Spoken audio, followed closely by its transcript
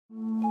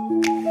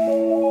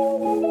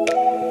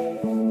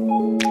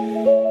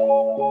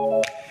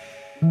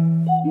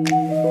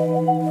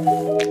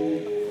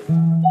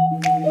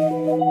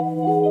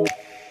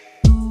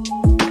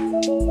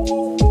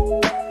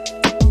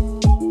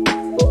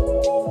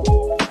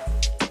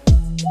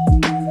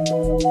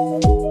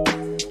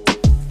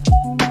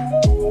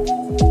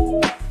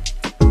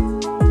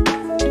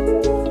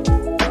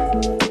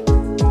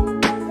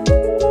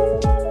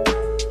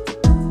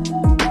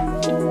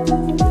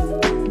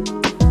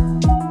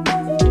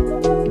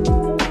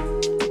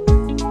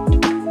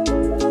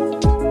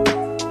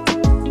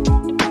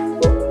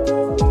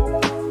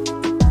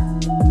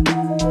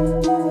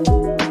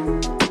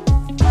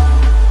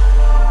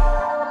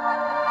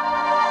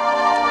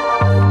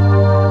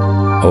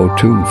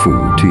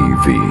Ziontv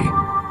TV,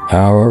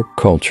 our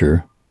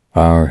culture,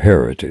 our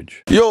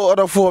heritage. Yo,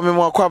 other for me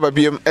more kwaba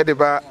biem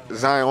ediba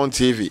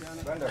Ziontv.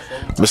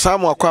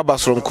 Mesamu akwaba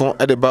sronko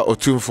ediba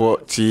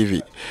Ziontv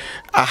TV.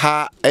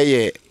 Aha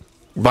eye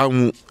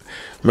bamu.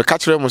 Me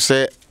kachire mo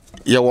se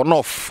ye one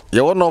off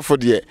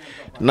de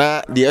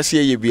na de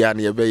asie ye bia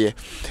na ye beye.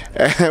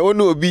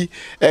 Onu obi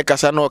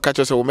kasa na o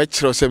kacho se wo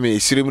mekire se me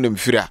esirim na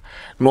mfira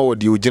na wo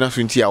de ogina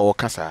so nti a wo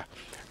kasa.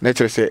 Na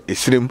kire se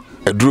esirim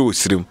aduro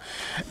esirim.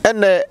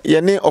 Ene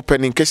ye ne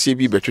opening kase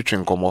bi betwetwe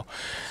nkomo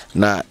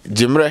na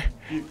jimre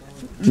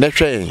na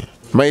hwen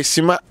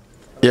maisima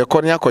ye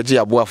kɔne akɔgye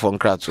aboa fo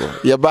nkrato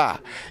ye ba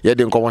ye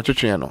de nkomo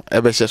twetwe no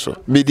ebehye so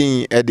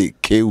midin ede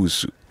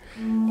kewusu.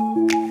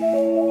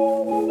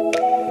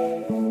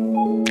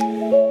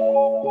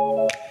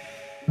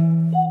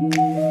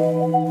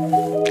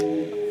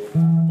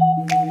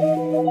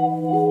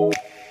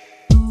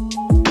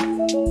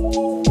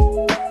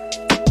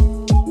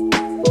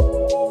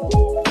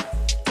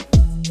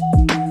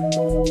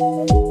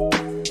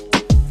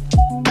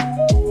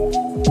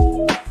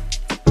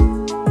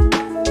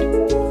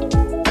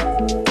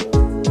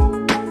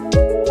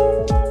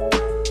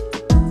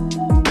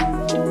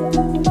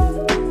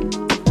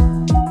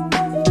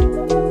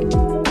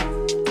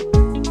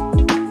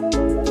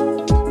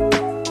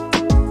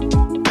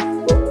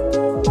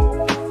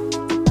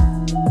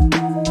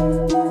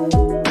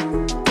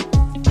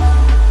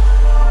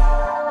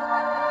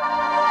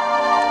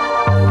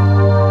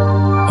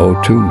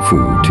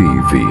 Ziontv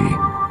TV,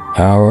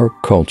 our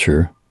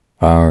culture,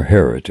 our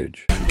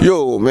heritage.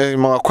 Yo, me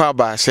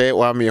makwaba say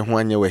wa me ho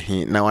anya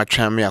wahi na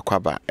watwa me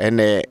akwaba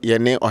ene ye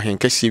ne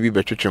ohenkasi bi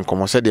betwetwe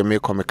nkomo se de me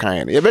come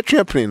kan ye betwe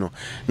apre no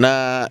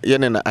na ye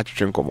ne na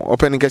atwetwe nkomo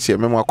open nkasi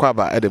me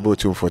makwaba e de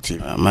botum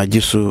 40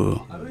 majisu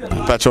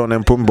pacho ne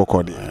mpum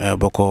bokodi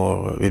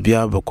boko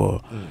bibia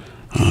boko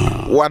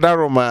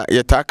wadaroma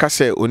yetaka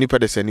se onipa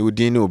de sani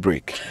odin ne o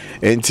break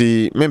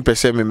enti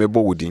mempese me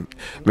mebo odin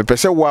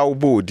mempese wa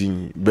wo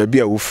odin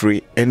baabi a wo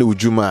free ene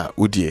ojuma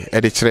odie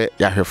e de kire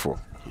yahwefo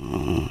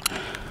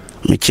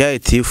Michai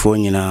tifo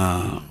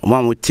nyina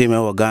omamu team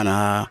ewa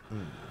Ghana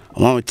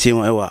omamu team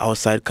ewa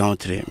outside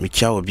country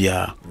micha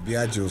obia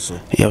joso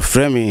ya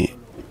frame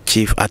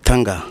Chief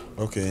Atanga.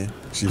 Okay,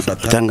 Chief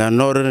Atanga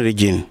Northern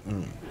region,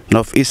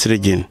 Northeast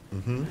region.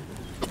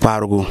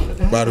 Parugu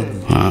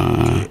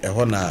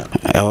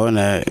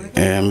ehona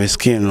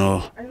miskin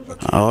no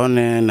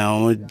ehona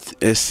na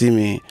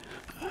esimi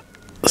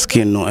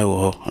skin no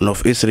ewo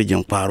Northeast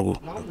region Parugu.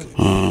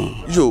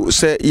 Yo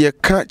say ye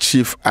ka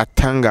Chief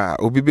Atanga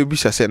obi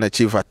bebisha say na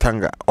Chief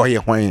Atanga oye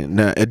hwan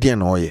na edie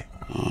na oye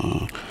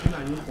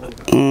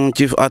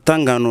Chief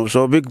Atanga no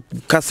so big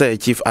kasa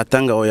Chief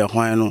Atanga oye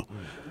hwan no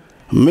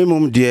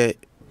memum de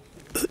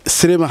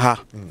srema ha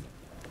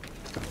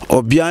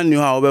obia ni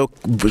ha obe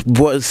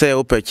say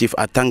ope Chief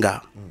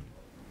Atanga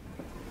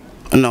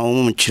na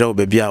umum chira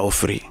obia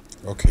ofri.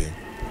 Okay,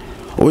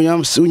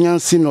 unyam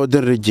si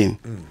Northern region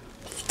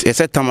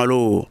ese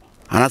tamalo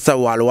anasa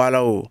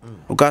walwala o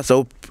ukasa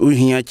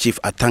uhia Chief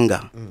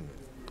Atanga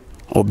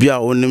obia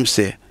onim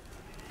se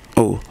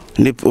o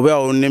ni obia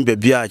onim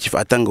bebia Chief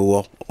Atanga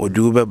wo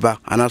odu beba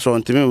anaso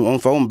ntimi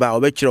onfa omba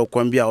obekire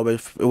okwan bia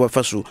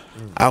obefaso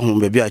ahun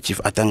bebia Chief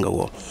Atanga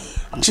wo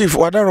Chief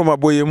wadaroma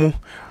boyemu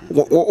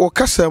o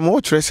kasa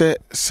mo kire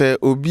se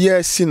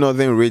obia si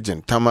Northern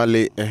region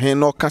tamale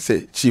no kasa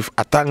Chief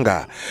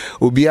Atanga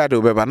obia de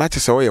obeba na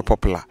se wo ye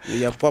popular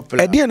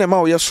edie na ma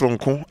wo ye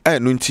soronko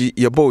anu nti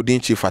ye ba odin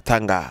Chief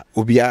Atanga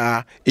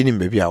obia enim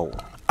bebia wo.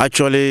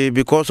 Actually,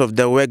 because of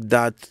the work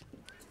that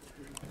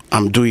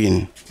I'm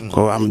doing,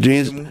 I'm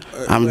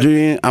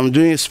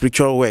doing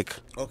spiritual work.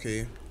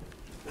 Okay.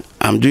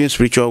 I'm doing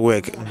spiritual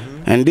work,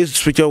 and this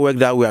spiritual work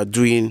that we are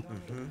doing,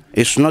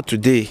 it's not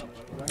today.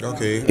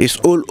 Okay. It's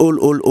old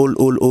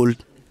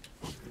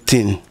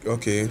thing.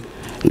 Okay.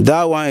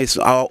 That one is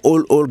our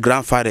old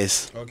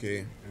grandfathers.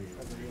 Okay.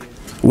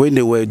 When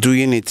they were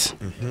doing it,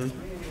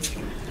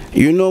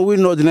 you know, we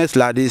know the next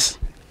like this.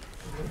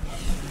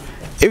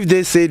 If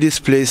they say this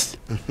place,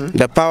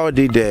 the power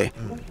did there,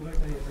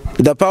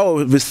 the power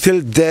will be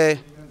still there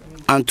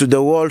until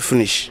the world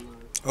finish.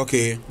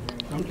 Okay.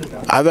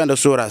 I've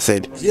understood what I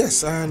said.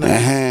 Yes, I know.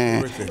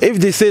 If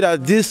they say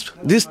that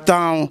this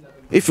town,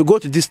 if you go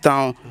to this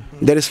town,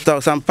 there is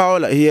some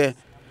power here.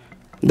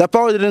 The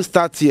power didn't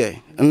start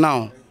here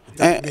now.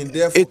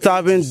 It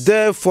has been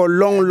there for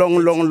long.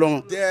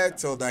 There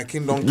till thy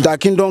kingdom.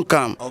 That kingdom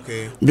come.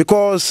 Okay.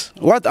 Because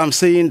what I'm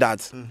saying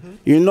that,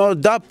 you know,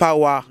 that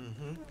power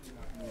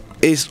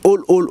is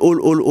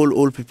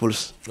old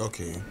peoples.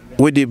 Okay.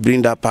 Where they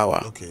bring that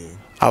power. Okay.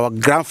 Our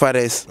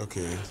grandfathers.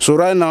 Okay. So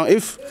right now,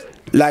 if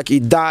like he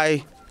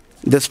die,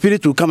 the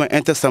spirit will come and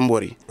enter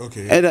somebody.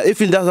 Okay. And if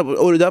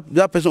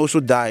that person also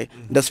die,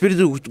 the spirit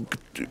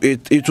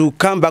it will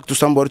come back to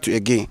somebody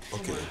again.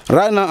 Okay.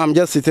 Right now, I'm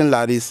just sitting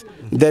like this.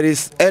 There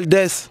is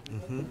elders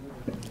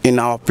in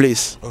our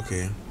place.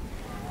 Okay.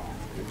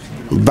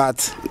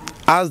 But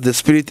as the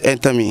spirit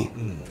enter me,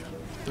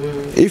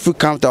 If we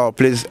come to our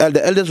place,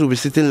 the elders will be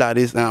sitting like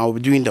this and I will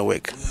be doing the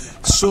work.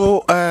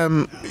 So,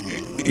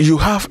 you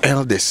have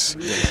elders.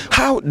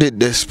 How did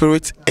the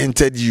spirit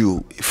entered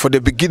you? For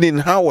the beginning,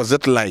 how was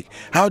it like?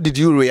 How did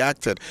you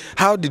react?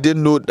 How did they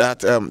know that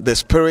the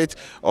spirit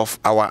of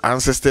our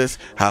ancestors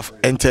have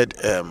entered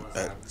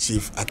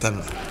Chief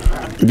Atanga?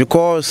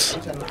 Because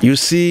you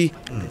see,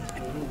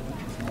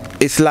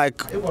 it's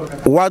like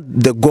what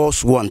the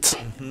gods want.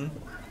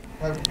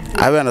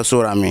 I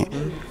understand what I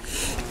mean.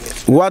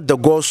 What the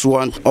gods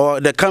want,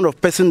 or the kind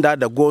of person that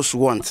the gods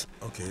want.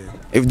 Okay.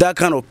 If that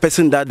kind of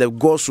person that the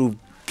gods will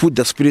put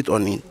the spirit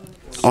on it,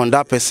 on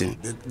that person.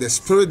 The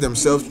spirit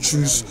themselves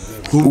choose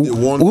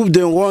who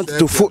they want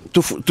to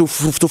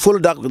follow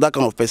that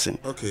kind of person.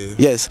 Okay.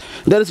 Yes.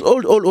 There is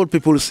old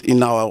peoples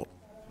in our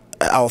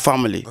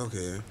family.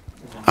 Okay.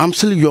 I'm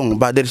still young,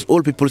 but there is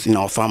old peoples in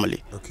our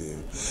family. Okay.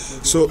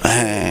 So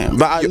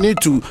but I need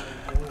to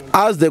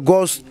ask the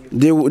gods,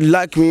 they would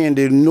like me and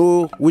they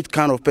know which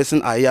kind of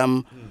person I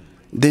am.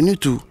 They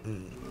need to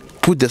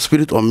put the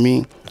spirit on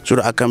me so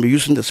that I can be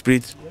using the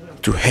spirit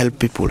to help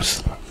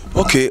peoples.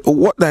 Okay,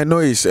 what I know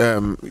is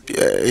in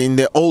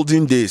the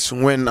olden days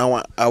when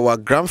our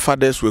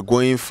grandfathers were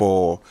going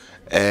for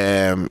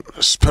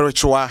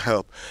spiritual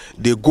help,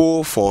 they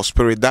go for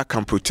spirit that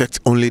can protect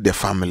only the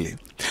family.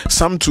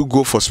 Some too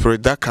go for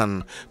spirit that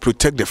can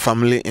protect the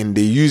family and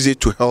they use it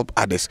to help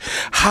others.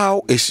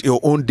 How is your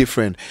own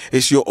different?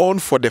 Is your own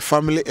for the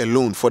family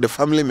alone, for the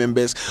family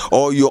members,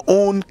 or your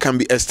own can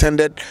be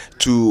extended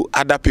to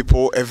other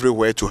people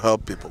everywhere to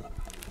help people?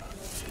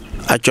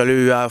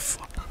 Actually, you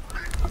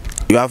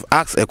have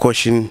asked a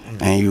question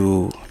and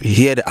you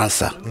hear the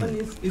answer.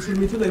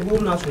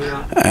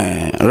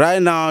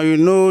 Right now, you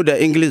know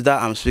the English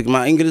that I'm speaking.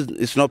 My English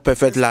is not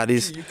perfect like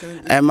this,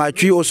 and my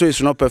tree also is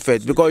not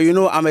perfect because you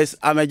know I'm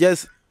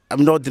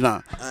not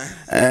dinner.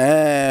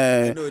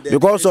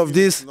 Because of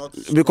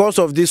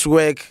this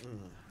work,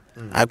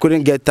 I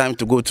couldn't get time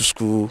to go to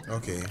school.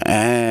 Okay.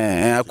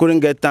 And I couldn't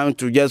get time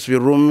to just be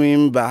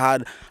roaming.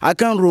 But I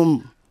can't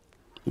roam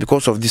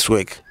because of this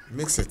work.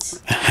 Mix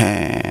it.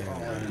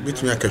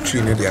 Which me I can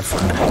train there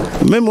for.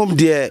 My mom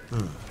dear,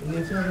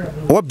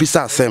 what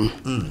besides them?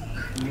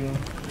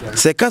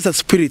 C'est quand c'est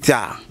spirit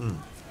ya.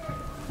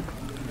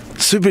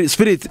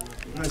 Spirit.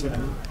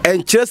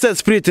 And just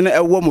spirit in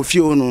a woman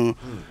feel no.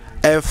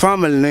 A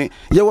family,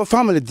 your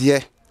family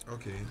dear.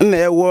 Okay. And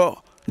they were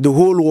the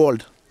whole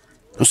world.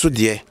 So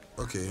dear.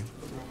 Okay.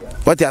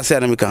 What you say,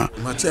 American?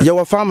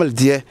 Your family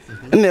dear.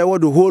 And they were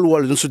the whole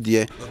world. So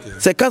dear.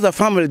 C'est quand the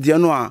family dear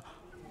no.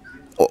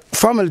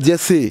 Family dear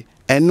say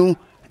and no.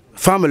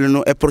 Family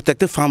no, a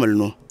protected family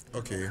no.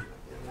 Okay.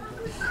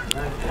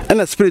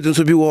 And a spirit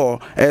to be war.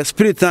 A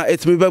spirit na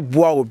it me be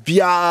boa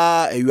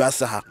bia e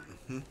wiasa.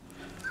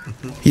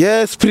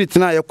 Yes, spirit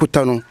na ya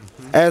kutano.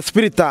 A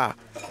spirit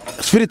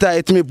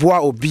it me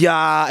boa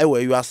bia e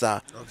we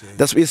wiasa.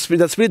 The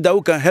spirit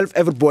that can help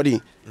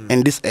everybody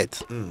in this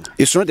earth.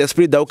 It's not a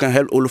spirit that can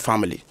help all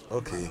family.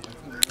 Okay.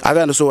 I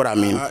understand what I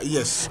mean.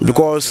 Yes.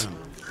 Because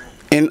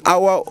in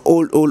our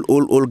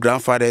old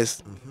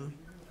grandfathers.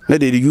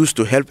 They used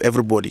to help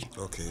everybody.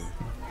 Okay.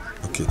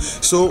 Okay.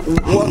 So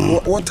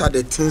what are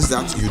the things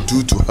that you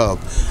do to help?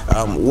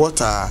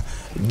 What are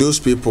those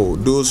people,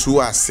 those who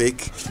are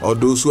sick, or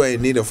those who are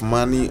in need of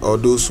money, or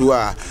those who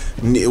are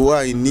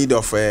in need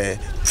of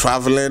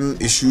traveling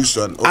issues?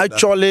 And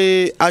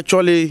actually,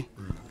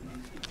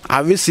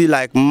 have you seen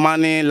like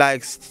money,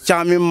 like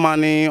charming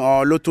money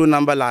or lotto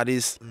number like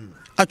this?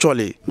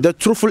 Actually, the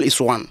truthful is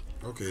one.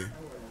 Okay.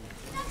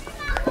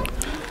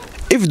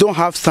 If you don't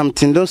have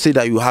something, don't say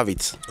that you have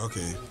it.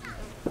 Okay.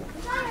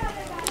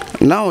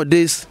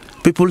 Nowadays,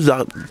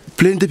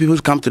 plenty people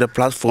come to the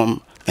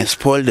platform and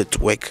spoil the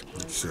work.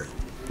 Sure.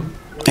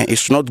 And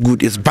it's not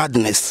good, it's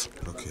badness.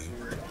 Okay.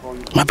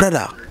 My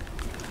brother,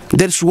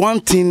 there's one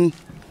thing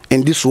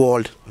in this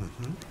world.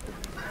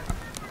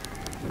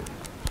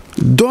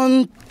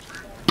 Don't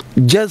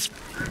just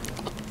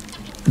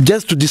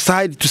to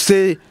decide to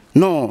say,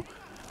 no,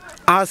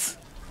 as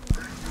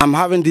I'm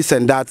having this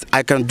and that,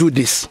 I can do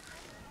this.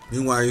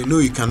 Meanwhile, you know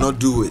you cannot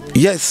do it.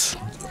 Yes.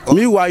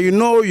 Meanwhile, you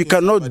know you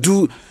cannot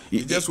do.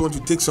 You just want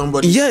to take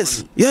somebody.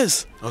 Yes,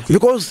 yes. Okay.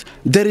 Because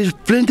there is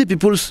plenty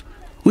people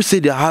who say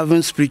they are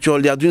doing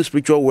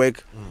spiritual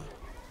work,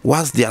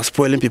 whilst they are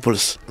spoiling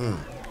people's.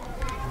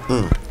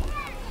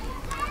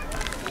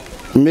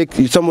 Make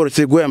somebody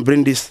say, go and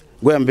bring this,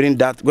 go and bring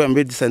that, go and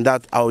bring this and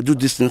that. I will do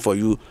this thing for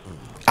you.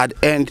 At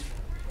the end,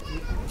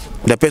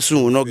 the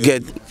person will not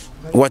get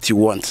what you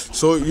want.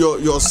 So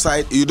your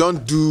side, you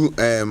don't do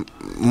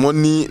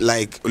money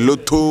like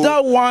lotto.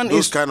 That one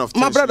those is kind of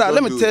things. my brother.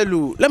 Let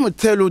me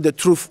tell you the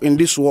truth in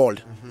this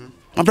world,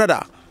 my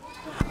brother.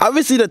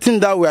 Obviously, the thing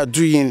that we are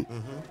doing,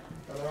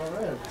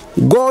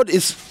 God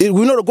is. We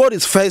know God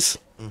is first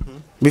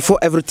before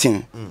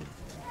everything.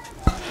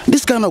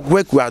 This kind of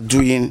work we are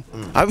doing,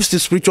 obviously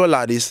spiritual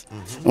like this.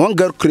 When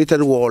God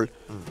created the world,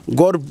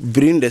 God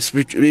bring the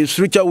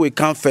spiritual will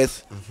come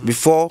first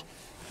before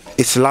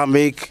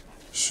Islamic.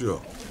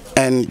 Sure.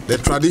 And the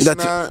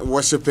traditional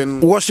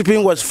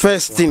worshiping was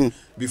first thing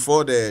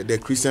before the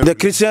Christian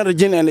Christian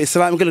religion and the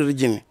Islamic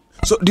religion.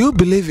 So do you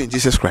believe in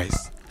Jesus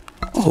Christ?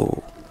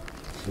 Oh,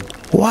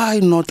 Why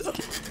not?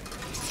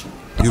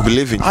 You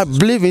believe in? I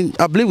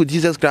believe with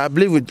Jesus Christ. I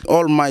believe with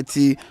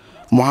Almighty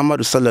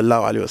Muhammad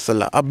sallallahu alaihi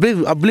wasallam.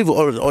 I believe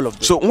all of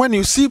them. So when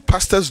you see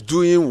pastors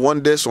doing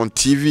wonders on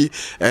TV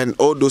and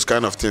all those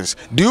kind of things,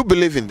 do you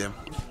believe in them?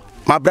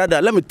 My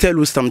brother, let me tell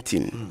you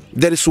something.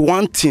 There is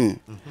one thing.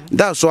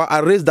 That's why I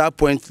raised that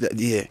point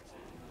here.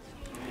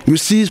 You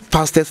see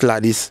pastors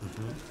like this.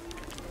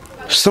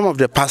 Some of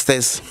the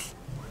pastors,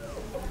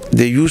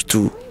 they used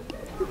to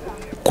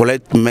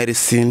collect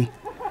medicine,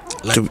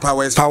 like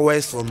powers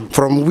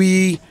from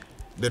we,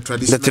 the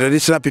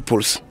traditional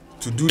peoples,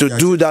 to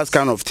do that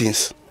kind of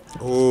things.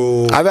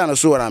 Oh, I don't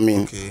understand what I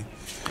mean. Okay.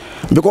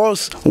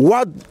 Because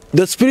what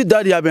the spirit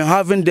that they have been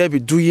having, they be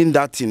doing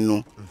that thing.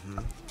 No,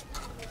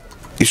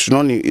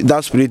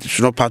 that spirit is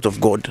not part of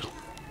God.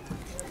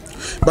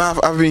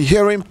 But I've been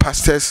hearing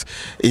pastors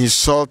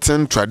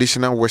insulting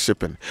traditional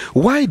worshiping.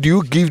 Why do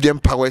you give them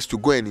powers to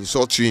go and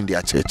insult you in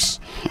their church?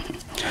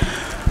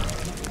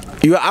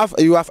 You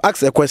have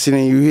asked a question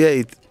and you hear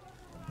it.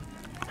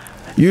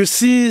 You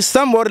see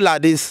somebody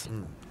like this,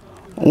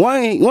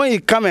 when he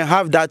come and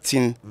have that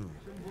thing,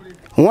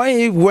 when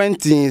he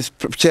went in his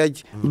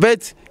church,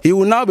 but he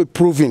will now be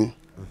proving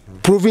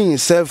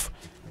himself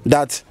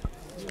that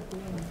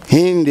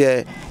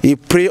he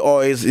pray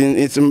or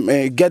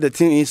get the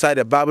thing inside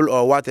the Bible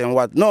or what and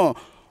what. No,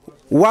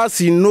 once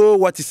he know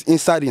what is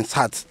inside his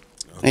heart,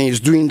 and he's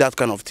doing that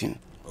kind of thing.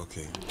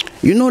 Okay.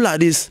 You know,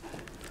 like this,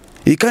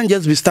 he can't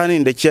just be standing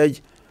in the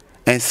church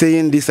and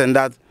saying this and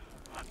that.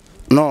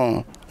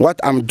 No, what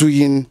I'm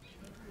doing,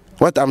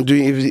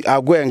 if I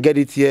go and get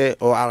it here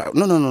or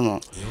no.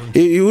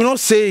 He will not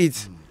say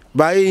it,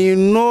 but you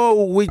know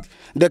with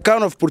the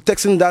kind of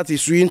protection that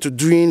he's doing to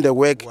doing the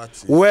work,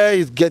 where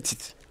he get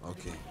it.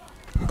 Okay.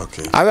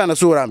 Okay. I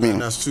understood what I mean. I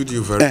understood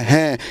you very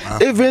well.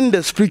 Even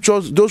the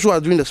spirituals, those who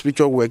are doing the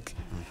spiritual work,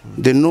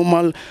 the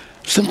normal,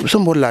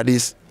 somebody like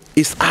this,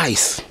 is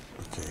eyes.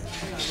 Okay.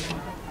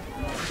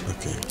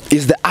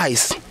 It's the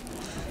eyes.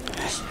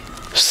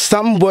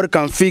 Somebody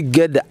can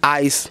get the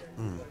eyes.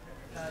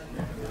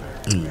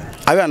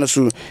 I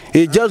understood.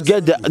 He just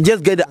get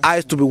the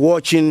eyes to be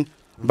watching,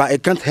 but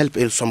it can't help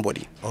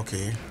somebody.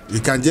 Okay. You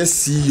can just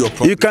see your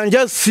problem. You can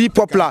just see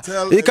popular.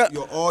 You can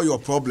tell all your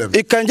problems.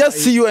 It can just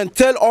see you and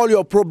tell all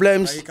your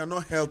problems. It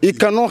cannot help you. It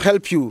cannot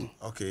help you.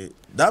 Okay.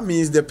 That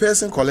means the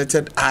person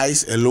collected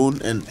eyes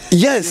alone and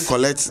yes,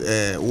 collects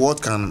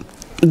what can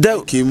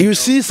you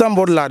see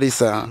somebody like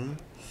this,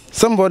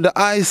 somebody the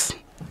eyes,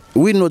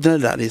 we know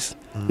that is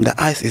the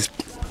eyes is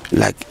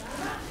like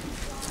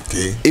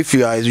if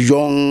you are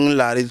young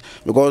like this,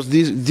 because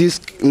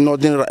this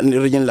northern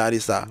region like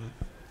this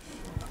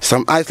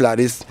some eyes like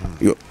this,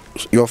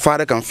 your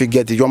father can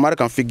forget it, your mother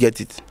can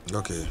forget it,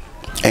 okay,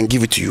 and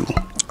give it to you.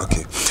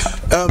 Okay.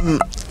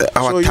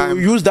 Our time,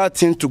 you use that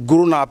thing to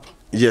grown up.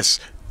 Yes.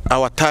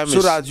 Our time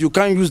so that you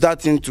can use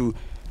that thing to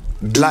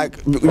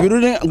like you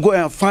didn't go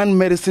and find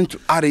medicine to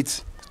add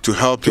it to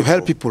help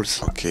people.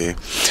 Okay.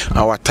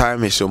 Our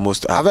time is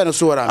almost up.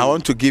 I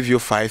want to give you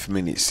 5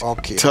 minutes.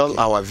 Okay. Tell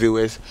our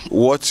viewers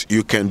what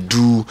you can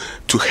do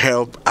to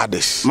help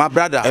others. My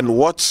brother. And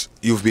what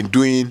you've been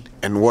doing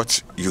and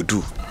what you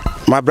do.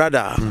 My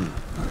brother.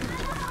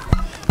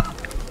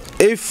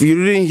 If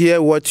you didn't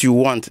hear what you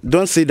want,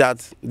 don't say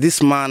that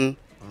this man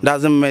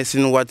doesn't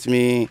mention what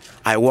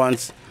I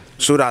want,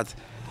 so that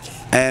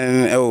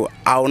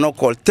I will not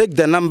call. Take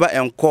the number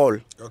and call.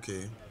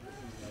 Okay.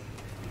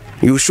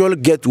 You surely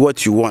get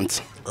what you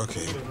want.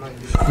 Okay.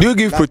 Do you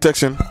give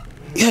protection?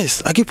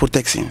 Yes, I give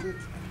protection.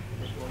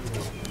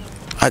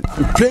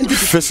 Plenty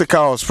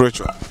physical or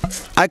spiritual?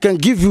 I can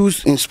give you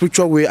in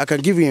spiritual way. I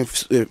can give you in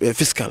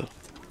physical.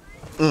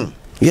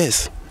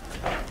 Yes.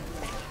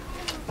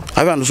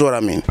 I understand what I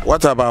mean.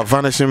 What about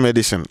vanishing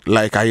medicine,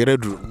 like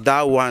Ayredu?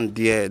 That one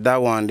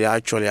there,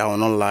 actually, I will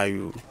not lie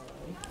you.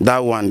 That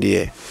one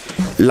there,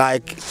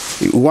 like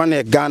you want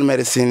a gun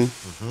medicine,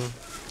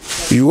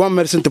 you want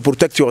medicine to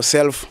protect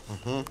yourself,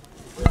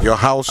 your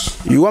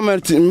house. You want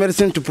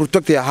medicine to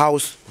protect your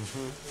house.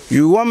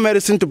 You want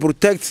medicine to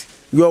protect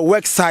your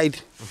work side.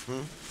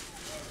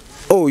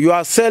 Oh, you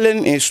are selling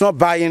and it's not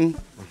buying.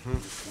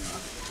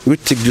 We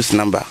take this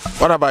number.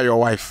 What about your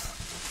wife?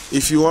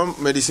 If you want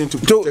medicine to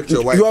protect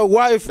your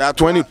wife, that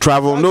when you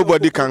travel,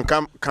 nobody can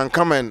come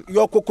and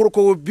your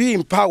kokoroko will be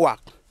in power.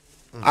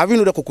 Have you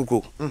know the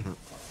kokoroko?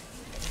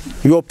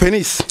 Your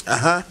penis.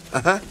 Have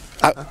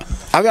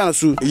you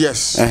understood?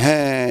 Yes.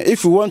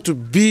 If you want to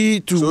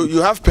be so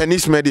you have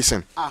penis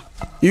medicine.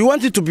 You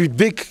want it to be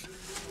big.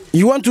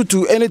 You want it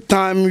to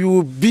anytime you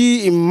will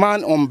be a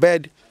man on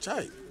bed.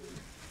 Chai.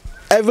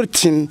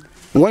 Everything.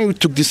 When you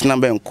took this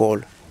number and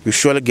call, you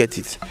surely get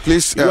it.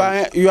 Please.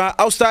 You are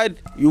outside.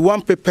 You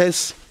want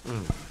papers.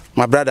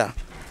 My brother,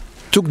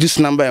 took this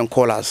number and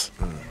call us.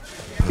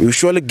 You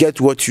surely get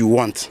what you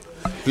want.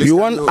 Please, you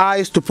want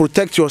eyes to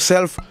protect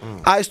yourself,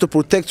 eyes to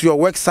protect your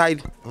work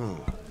side.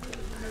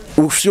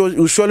 You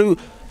surely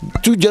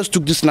just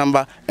took this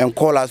number and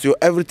call us.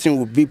 Everything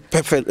will be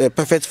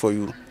perfect for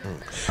you.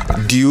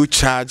 Do you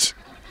charge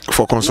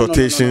for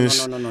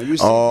consultations? No. You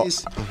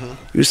see,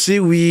 you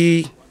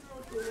see,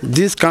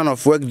 this kind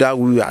of work that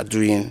we are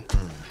doing,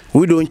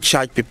 we don't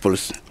charge people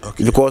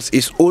because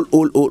it's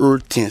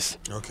old things.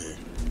 Okay.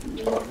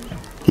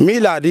 Me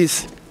like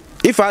this,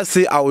 if I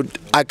say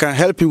I can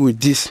help you with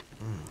this,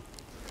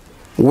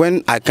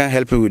 when I can't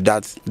help you with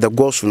that, the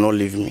gods will not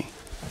leave me.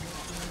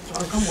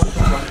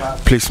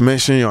 Please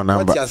mention your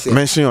number.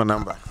 Mention your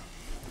number.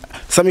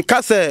 Sami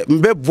kase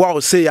mbe boa o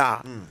se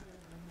ya.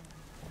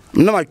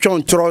 Na ma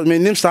twon tro me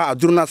nim sa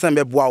aduru na se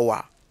mbe boa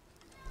wa.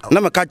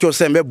 Na me ka twa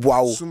se mbe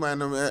boa o. Suma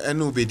no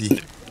enu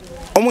bedi.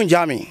 Omun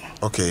jami.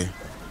 Okay.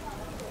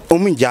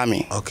 Omun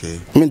jami. Okay.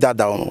 Me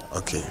dada o.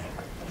 Okay.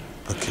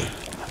 Okay.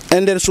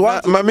 And there's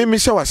one ma me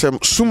say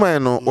wasem suma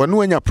no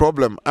wonu anya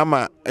problem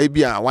ama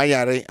ebia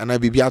wayare ana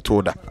bibia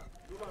to da.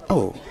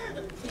 Oh.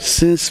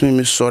 Since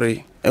me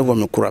sorry, e go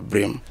me kura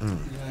brem.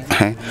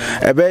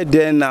 Ebe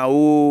den na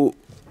wo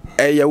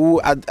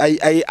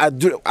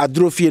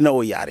adrofie na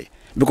o yare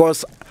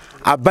because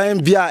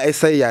aban bia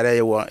ese yare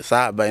ye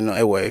sa aban no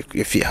e wo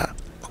efie ha.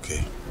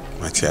 Okay.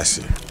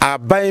 Matiasi.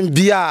 Aban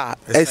bia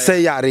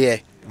ese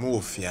yare mo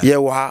ofia. Ye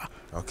wo ha.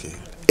 Okay.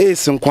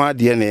 Ese nkwa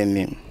de na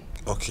enim.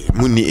 Okay.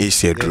 Muni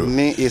AC adro.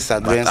 Ni AC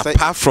adro.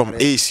 Apart from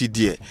AC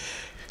there,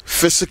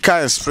 physical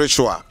and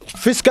spiritual.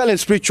 Physical and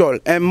spiritual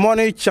and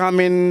money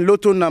charming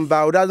lotto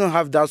number doesn't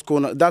have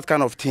that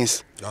kind of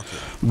things. Okay.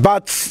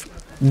 But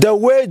the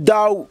way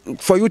that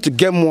for you to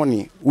get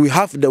money, we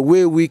have the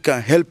way we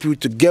can help you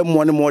to get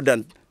money more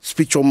than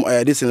spiritual.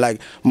 This is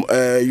like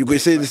you could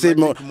say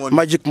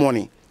magic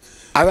money.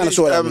 I want to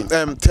show what I mean.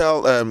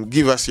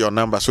 Give us your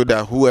number so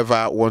that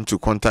whoever want to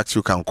contact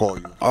you can call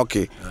you.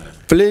 Okay.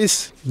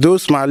 Please,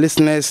 those my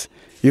listeners,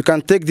 you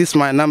can take this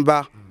my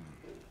number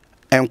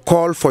and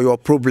call for your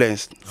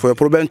problems, for your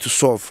problem to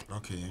solve.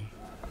 Okay.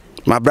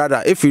 My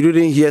brother, if you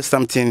didn't hear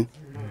something,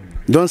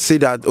 don't say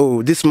that,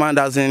 oh, this man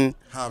doesn't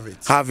have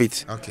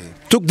it. Okay.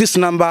 Took this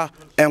number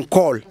and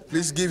call.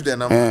 Please give the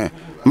number.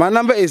 My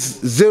number is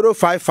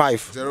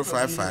 055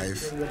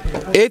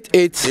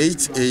 88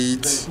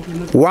 13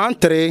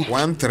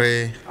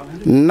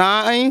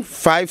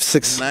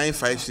 956.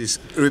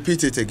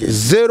 Repeat it again.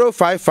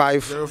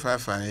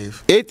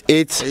 055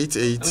 88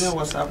 13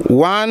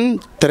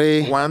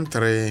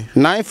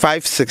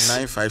 956.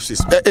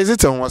 Is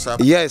it on WhatsApp?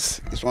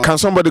 Yes. Can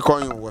somebody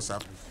call you on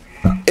WhatsApp?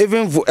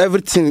 Even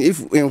everything, if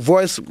in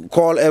voice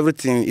call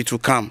everything, it will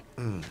come.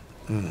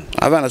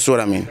 I understand what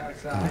I mean.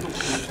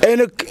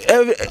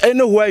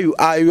 Anywhere you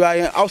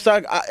are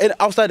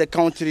outside the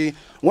country.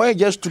 When you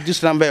just took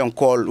this number and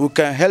call, we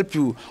can help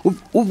you.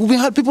 We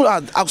help people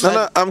outside.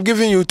 No, I'm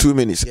giving you 2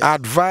 minutes. Yes.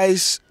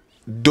 Advise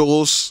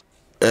those,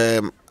 I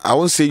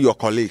won't say your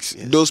colleagues,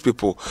 yes, those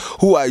people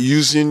who are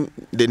using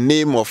the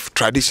name of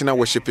traditional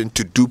worshiping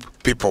to dupe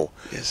people.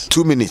 Yes.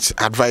 2 minutes.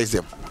 Advise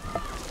them.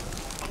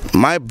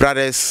 My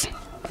brothers,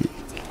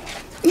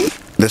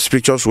 the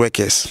spiritual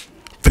workers,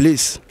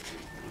 please.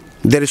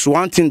 There is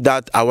one thing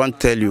that I want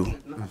to tell you,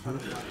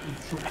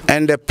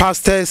 and the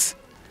pastors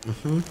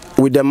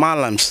with the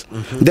malams.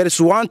 There is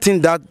one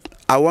thing that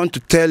I want to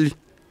tell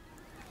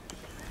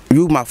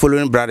you, my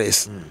following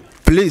brothers.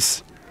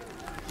 Please,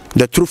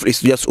 the truth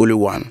is just only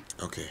one.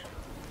 Okay.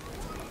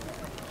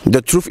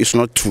 The truth is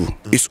not two.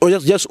 It's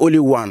just only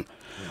one.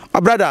 My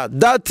brother,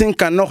 that thing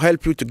cannot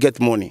help you to get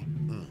money.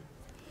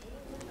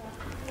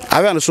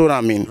 I understand what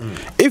I mean.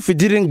 If you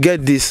didn't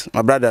get this,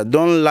 my brother,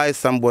 don't lie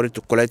somebody to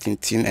collect in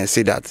tin and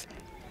say that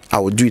I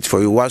will do it for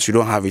you once you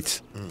don't have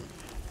it.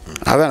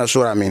 I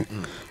understand what I mean.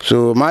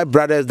 So my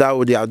brothers that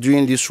they are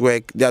doing this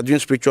work, they are doing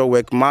spiritual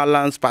work,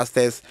 malams,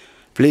 pastors,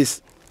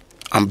 please,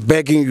 I'm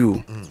begging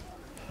you.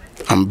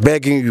 I'm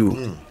begging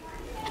you.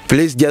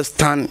 Please just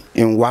stand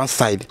in one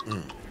side.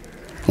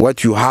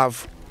 What you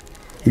have,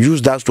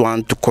 use that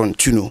one to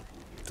continue.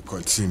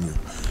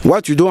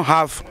 What you don't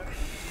have,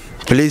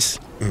 please.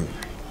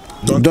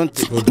 Don't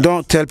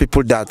tell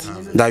people that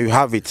you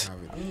have it.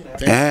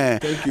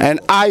 And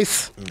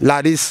ice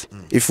like this,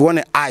 if you want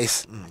an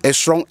ice, a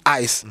strong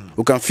ice,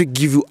 we can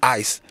give you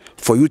ice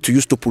for you to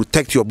use to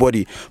protect your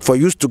body, for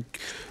use to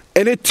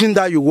anything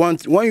that you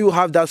want. When you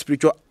have that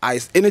spiritual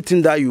ice,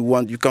 anything that you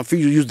want, you can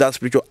use that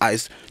spiritual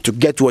ice to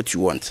get what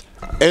you want.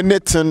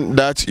 Anything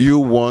that you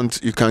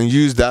want, you can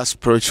use that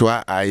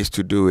spiritual ice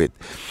to do it.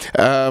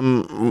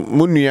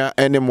 Munya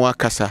ene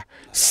mwakasa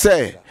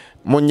say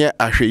monye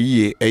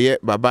ahweye eye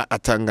baba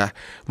atanga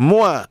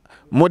moa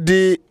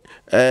modi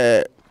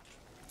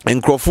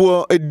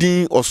nkrofo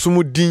edin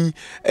osumudin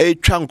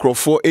etwa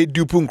nkrofo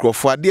edupu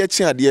nkrofo ade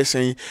ade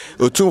sen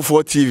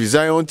otumfo TV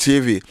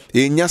Ziontv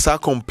enya sa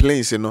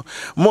complaints no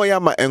moya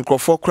ma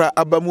nkrofo kra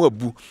abamu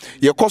abu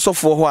ye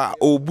kosofo ho a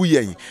obu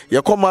yen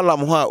ye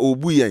komalam ho a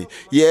obu yen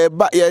ye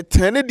ba ye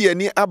tene de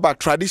ani aba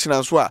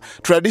traditional so a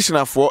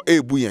traditional for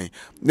ebu yen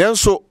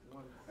nenso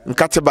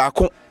nkate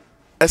baako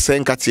ese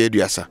nkate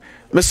aduasa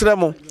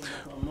mesremo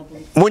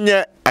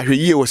munye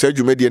ahweye wo sa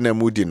dwumade na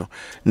mudi no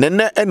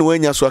nene ene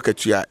wanya so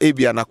akatua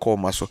ebia na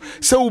koma so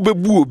se wo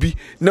bebu obi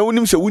na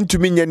wonim se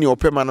wuntumi nya ne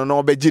opema no na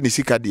obegye ne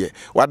sika de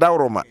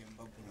wadaworoma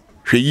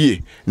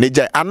hweye ne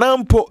gya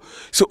anampo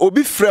se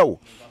obi frew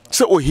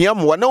sɛ ohia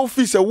mo na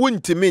ofi sɛ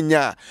wontimi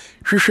nya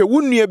hwehwɛ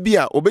wonnua bi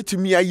a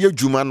obetimi aye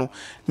adwuma no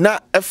na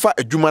ɛfa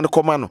adwuma no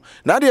kɔma no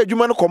na ade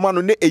adwuma no kɔma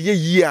no ne eye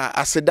yi a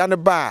aseda ne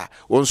ba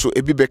wonso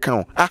ebi bɛka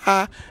ho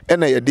aha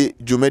ɛna yɛde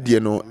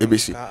dwumadie no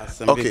ebesi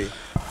okay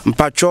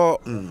mpacho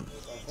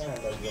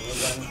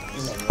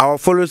our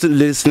followers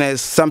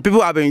listeners, some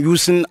people have been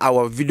using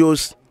our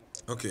videos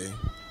okay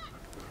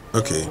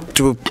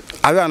to,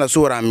 I don't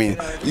understand what I mean.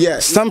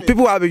 Yes, some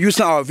people have been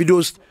using our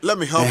videos. Let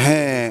me help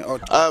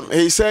you.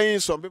 He's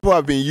saying some people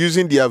have been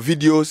using their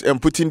videos and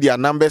putting their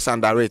numbers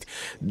under it.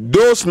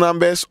 Those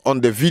numbers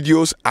on the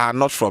videos are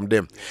not from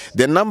them.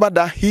 The number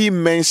that he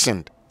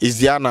mentioned is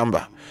their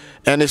number,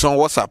 and it's on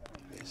WhatsApp.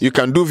 You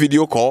can do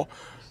video call,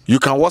 you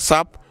can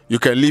WhatsApp, you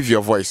can leave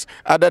your voice.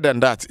 Other than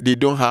that, they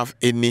don't have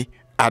any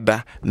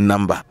other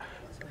number.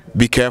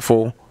 Be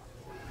careful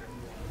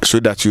so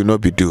that you not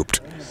be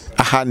duped.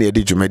 Aha na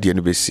yɛde dwumadie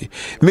no bɛsi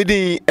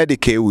mede ɛde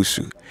ka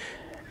ewusu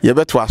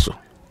yɛbɛtoa so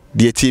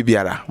deɛ tie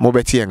biara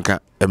mobɛte yɛnka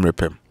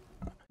mmerepɛm.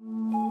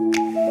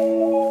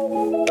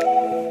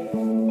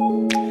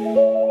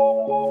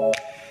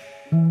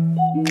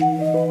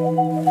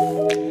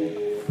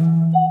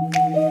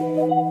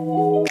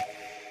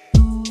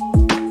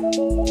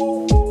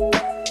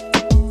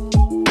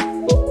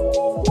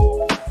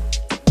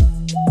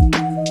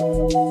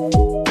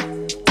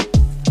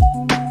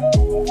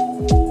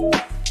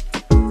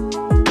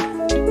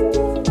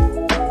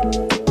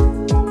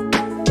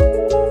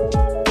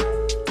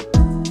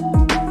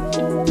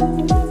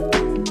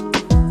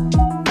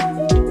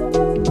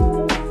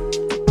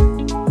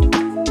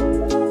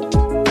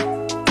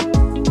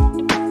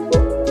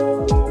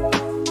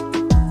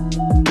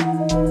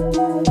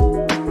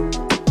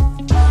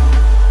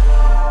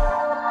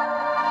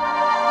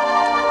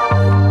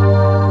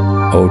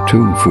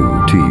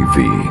 Unauthorized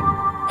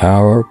TV,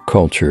 our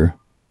culture,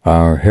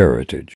 our heritage.